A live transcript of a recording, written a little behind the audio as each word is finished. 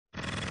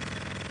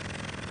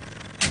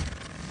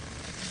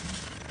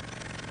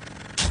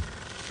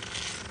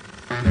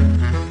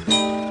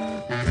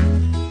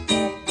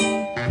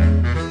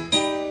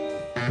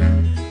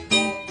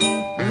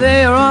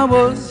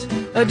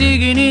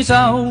digging his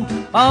hole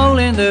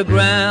in the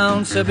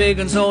ground, so big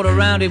and sort of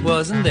round it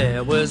was, and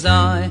there was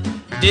I,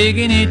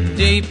 digging it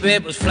deep.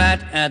 It was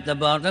flat at the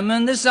bottom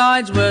and the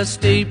sides were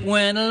steep.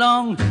 When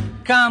along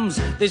comes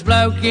this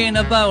bloke in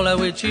a bowler,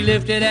 which he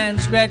lifted and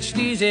scratched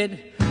his head.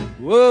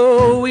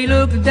 Whoa, he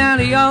looked down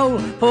the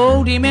old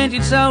poor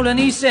demented soul and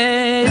he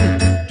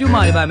said, do you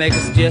mind if I make a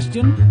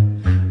suggestion?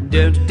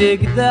 Don't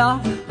dig it there,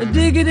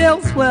 dig it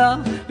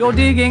elsewhere. You're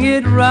digging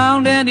it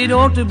round and it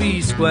ought to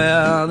be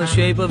square. The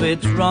shape of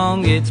it's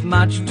wrong, it's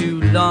much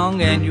too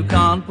long, and you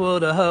can't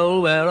put a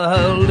hole where a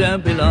hole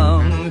don't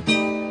belong.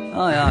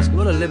 I ask,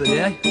 what a liberty,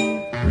 eh?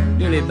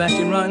 Nearly bashed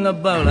him right in the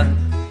bowler.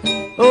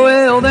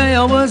 Well,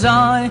 there was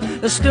I,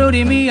 stood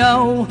in me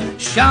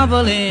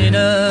shoveling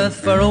earth.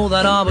 For all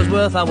that I was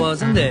worth, I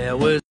wasn't there.